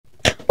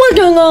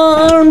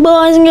going on,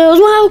 boys and girls?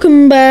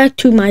 Welcome back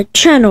to my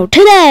channel.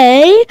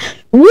 Today,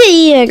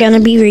 we are going to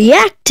be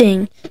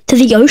reacting to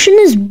the ocean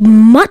is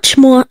much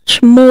more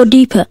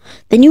deeper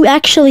than you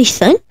actually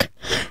think.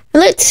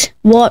 Let's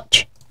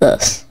watch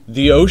this.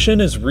 The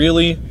ocean is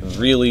really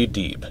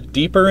deep.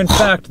 Deeper, in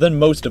fact, than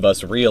most of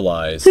us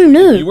realize. Who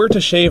knew? If you were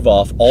to shave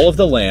off all of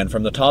the land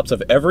from the tops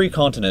of every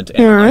continent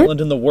and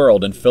island in the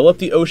world and fill up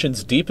the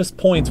ocean's deepest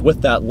points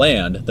with that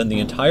land, then the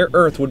entire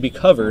Earth would be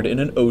covered in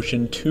an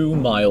ocean 2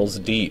 miles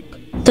deep.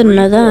 Didn't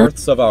know that.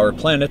 3/4 of our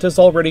planet is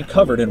already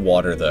covered in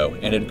water, though,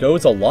 and it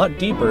goes a lot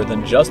deeper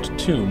than just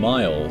 2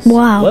 miles.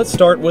 Wow. Let's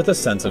start with a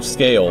sense of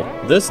scale.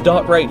 This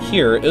dot right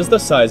here is the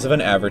size of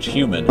an average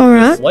human.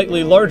 Alright. The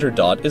slightly larger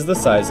dot is the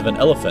size of an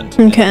elephant.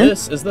 Okay. And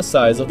this is the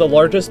size of the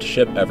largest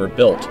ship ever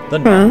built, the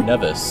Knight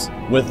Nevis.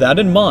 With that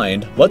in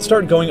mind, let's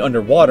start going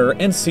underwater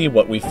and see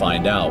what we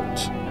find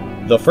out.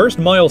 The first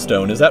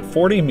milestone is at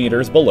 40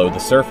 meters below the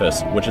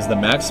surface, which is the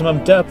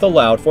maximum depth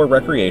allowed for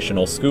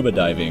recreational scuba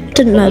diving.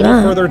 Didn't know A little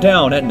that. further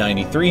down at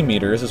 93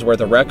 meters is where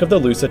the wreck of the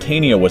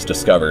Lusitania was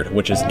discovered,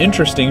 which is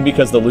interesting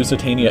because the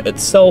Lusitania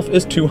itself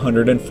is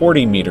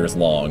 240 meters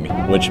long,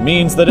 which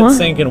means that it What?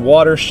 sank in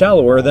water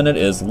shallower than it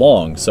is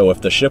long, so if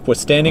the ship was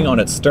standing on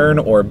its stern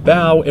or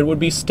bow, it would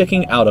be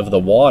sticking out of the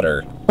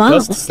water. Wow.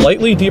 Just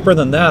slightly deeper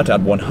than that,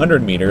 at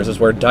 100 meters,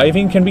 is where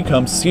diving can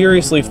become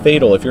seriously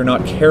fatal if you're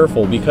not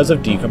careful because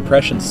of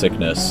decompression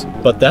sickness.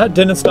 But that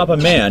didn't stop a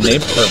man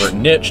named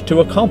Herbert Nitsch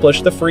to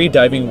accomplish the free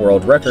diving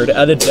world record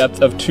at a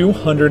depth of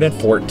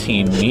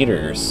 214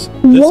 meters.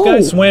 This Whoa. guy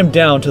swam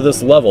down to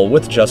this level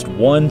with just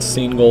one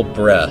single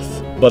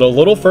breath. But a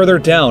little further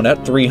down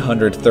at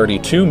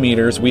 332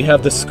 meters, we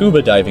have the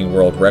scuba diving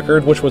world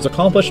record, which was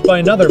accomplished by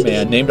another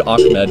man named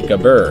Ahmed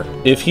Gabir.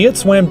 If he had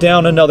swam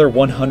down another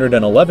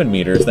 111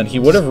 meters, then he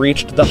would have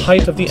reached the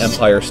height of the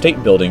Empire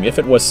State Building if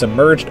it was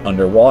submerged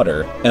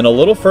underwater. And a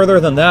little further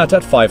than that,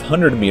 at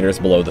 500 meters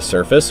below the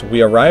surface,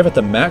 we arrive at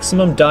the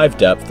maximum dive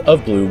depth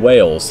of blue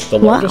whales, the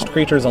Wow. largest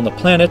creatures on the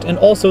planet and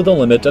also the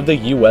limit of the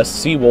US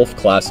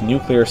Seawolf-class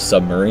nuclear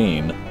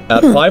submarine.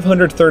 At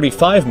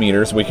 535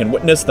 meters, we can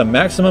witness the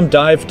maximum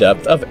dive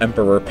depth of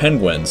emperor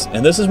penguins,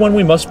 and this is when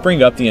we must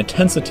bring up the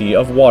intensity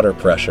of water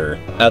pressure.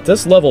 At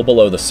this level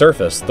below the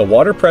surface, the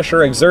water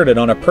pressure exerted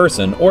on a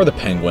person or the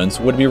penguins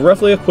would be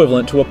roughly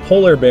equivalent to a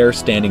polar bear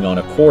standing on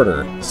a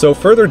quarter. So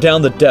further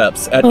down the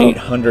depths, at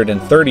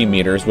 830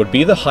 meters, would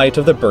be the height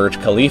of the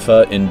Burj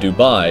Khalifa in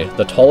Dubai,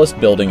 the tallest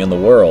building in the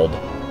world.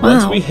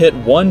 Once Wow. we hit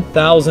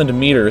 1,000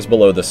 meters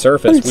below the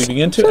surface, we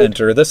begin to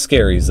enter the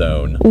scary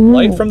zone.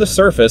 Light from the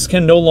surface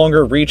can no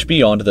longer reach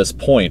beyond this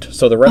point,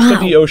 so the rest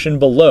of the ocean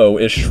below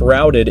is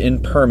shrouded in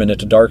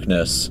permanent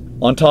darkness.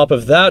 On top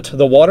of that,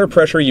 the water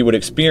pressure you would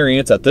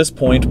experience at this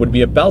point would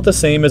be about the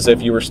same as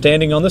if you were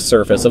standing on the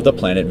surface of the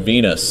planet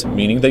Venus,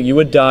 meaning that you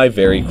would die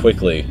very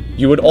quickly.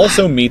 You would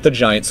also meet the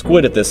giant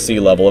squid at this sea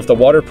level if the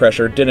water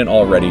pressure didn't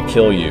already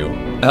kill you.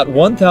 At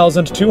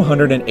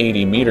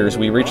 1,280 meters,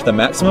 we reach the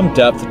maximum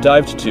depth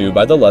dived to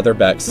by the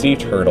leatherback sea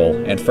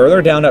turtle, and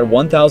further down at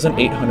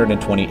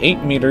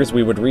 1,828 meters,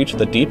 we would reach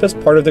the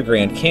deepest part of the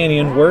Grand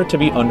Canyon were it to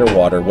be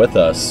underwater with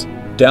us.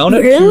 Down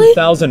at Really?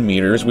 2,000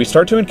 meters, we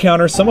start to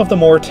encounter some of the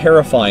more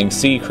terrifying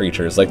sea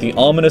creatures, like the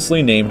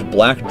ominously named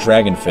black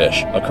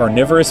dragonfish, a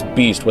carnivorous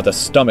beast with a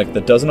stomach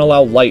that doesn't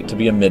allow light to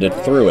be emitted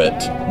through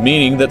it.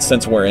 Meaning that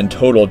since we're in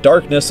total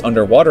darkness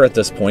underwater at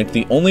this point,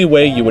 the only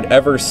way you would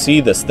ever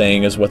see this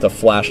thing is with a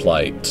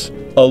flashlight.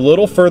 A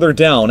little further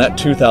down at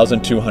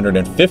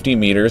 2,250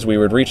 meters, we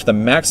would reach the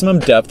maximum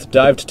depth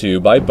dived to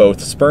by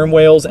both sperm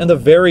whales and the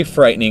very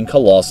frightening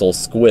colossal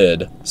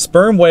squid.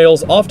 Sperm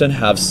whales often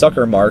have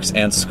sucker marks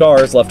and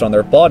scars left on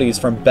their bodies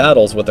from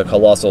battles with the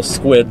colossal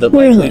squid that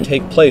likely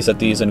take place at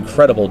these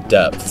incredible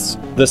depths.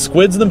 The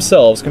squids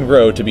themselves can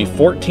grow to be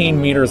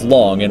 14 meters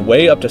long and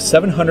weigh up to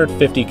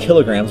 750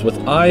 kilograms with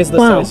eyes the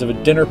size of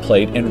a dinner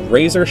plate and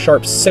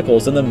razor-sharp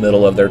sickles in the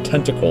middle of their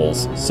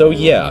tentacles. So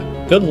yeah,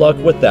 good luck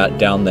with that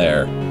down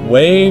there.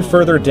 Way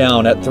further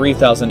down at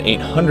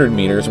 3,800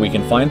 meters, we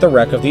can find the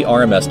wreck of the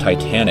RMS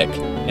Titanic.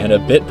 And a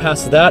bit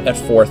past that, at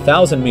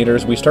 4,000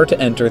 meters, we start to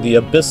enter the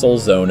abyssal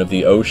zone of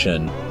the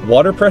ocean.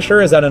 Water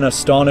pressure is at an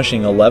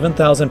astonishing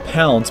 11,000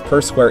 pounds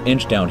per square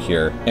inch down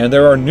here, and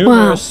there are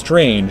numerous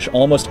strange,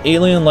 almost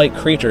alien-like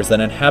creatures that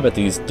inhabit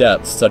these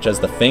depths, such as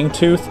the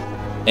fangtooth,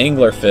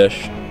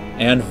 anglerfish,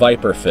 and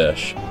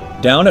viperfish.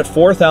 Down at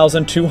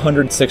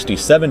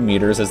 4,267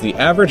 meters is the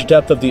average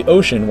depth of the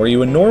ocean where you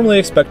would normally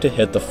expect to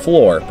hit the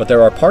floor, but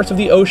there are parts of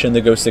the ocean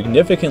that go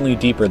significantly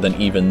deeper than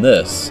even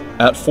this.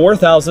 At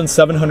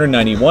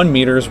 4,791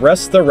 meters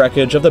rests the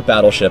wreckage of the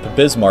battleship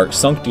Bismarck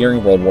sunk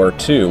during World War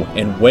II,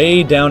 and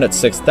way down at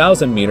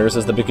 6,000 meters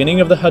is the beginning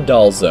of the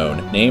Hadal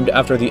Zone, named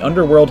after the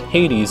underworld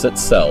Hades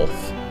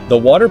itself. The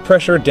water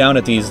pressure down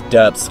at these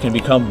depths can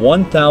become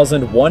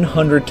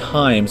 1,100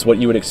 times what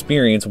you would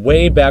experience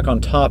way back on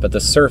top at the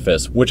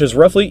surface, which is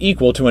roughly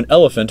equal to an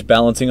elephant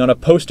balancing on a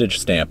postage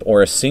stamp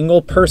or a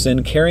single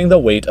person carrying the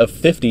weight of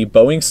 50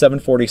 Boeing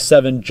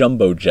 747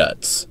 jumbo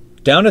jets.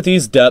 Down at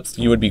these depths,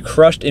 you would be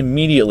crushed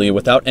immediately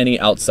without any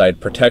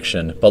outside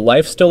protection, but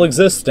life still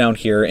exists down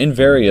here in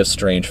various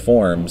strange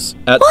forms.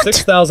 At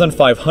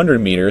 6,500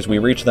 meters, we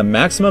reach the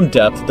maximum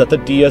depth that the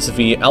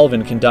DSV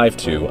Alvin can dive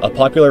to, a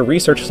popular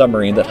research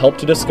submarine that helped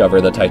to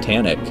discover the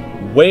Titanic.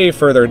 Way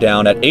further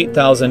down at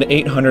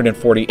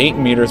 8,848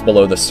 meters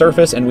below the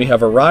surface, and we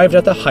have arrived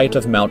at the height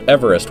of Mount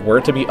Everest,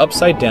 where to be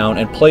upside down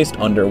and placed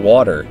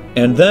underwater.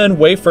 And then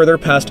way further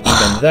past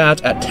even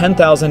that, at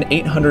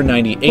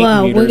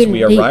 10,898 meters,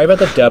 we arrive at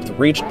the depth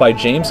reached by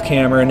James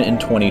Cameron in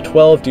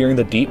 2012 during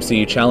the Deep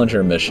Sea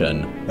Challenger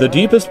mission. The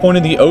deepest point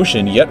in the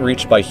ocean yet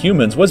reached by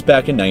humans was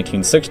back in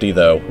 1960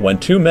 though, when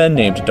two men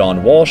named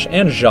Don Walsh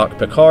and Jacques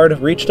Piccard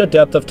reached a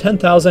depth of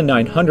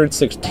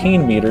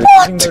 10,916 meters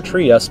using their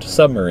Trieste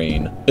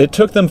submarine. It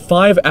took them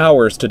 5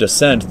 hours to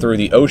descend through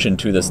the ocean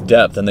to this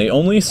depth, and they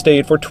only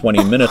stayed for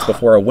 20 minutes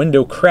before a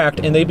window cracked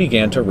and they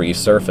began to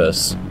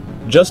resurface.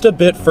 Just a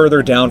bit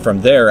further down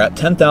from there, at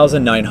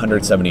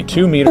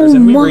 10,972 meters,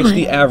 and we reach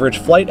the average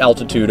flight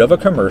altitude of a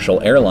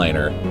commercial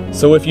airliner.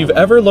 So if you've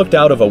ever looked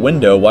out of a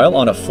window while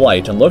on a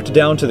flight and looked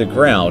down to the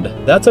ground,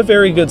 that's a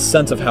very good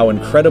sense of how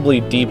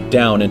incredibly deep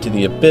down into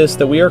the abyss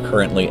that we are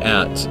currently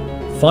at.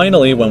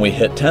 Finally, when we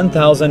hit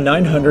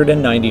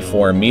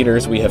 10,994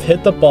 meters, we have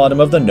hit the bottom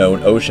of the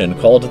known ocean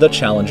called the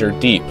Challenger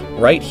Deep,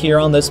 right here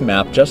on this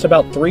map just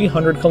about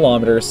 300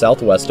 kilometers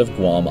southwest of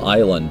Guam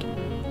Island.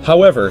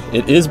 However,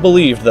 it is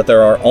believed that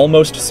there are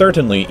almost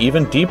certainly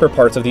even deeper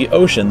parts of the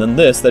ocean than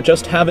this that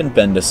just haven't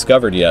been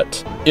discovered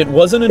yet. It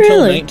wasn't until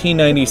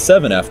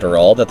 1997, after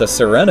all, that the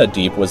Sirena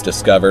Deep was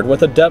discovered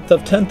with a depth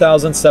of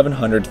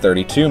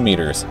 10,732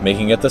 meters,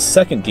 making it the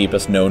second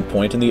deepest known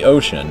point in the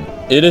ocean.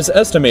 It is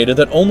estimated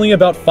that only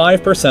about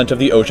 5% of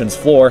the ocean's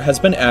floor has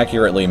been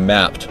accurately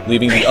mapped,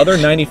 leaving the other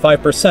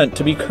 95%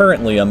 to be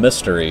currently a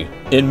mystery.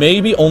 It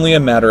may be only a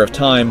matter of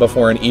time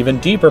before an even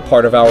deeper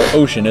part of our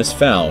ocean is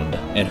found,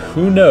 and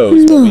who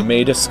knows what we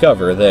may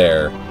discover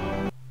there.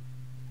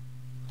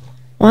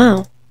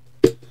 Wow.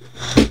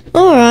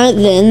 Alright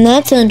then,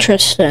 that's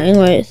interesting.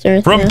 Wait, is there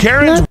anything else?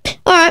 Karen's...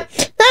 Alright,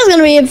 that's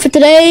gonna be it for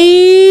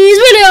today's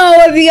video.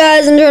 Hope you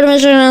guys enjoyed my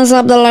channel and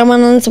slap the like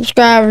button and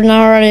subscribe if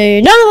not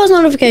already. Down the post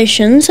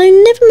notifications so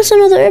you never miss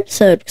another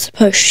episode, because I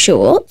post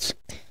shorts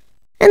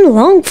and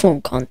long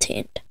form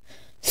content.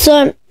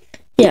 So,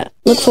 yeah,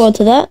 look forward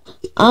to that.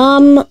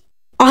 I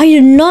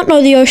did not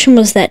know the ocean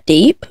was that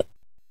deep.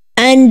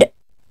 And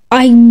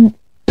yeah.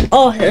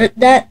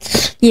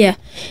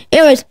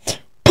 Anyways,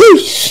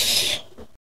 peace!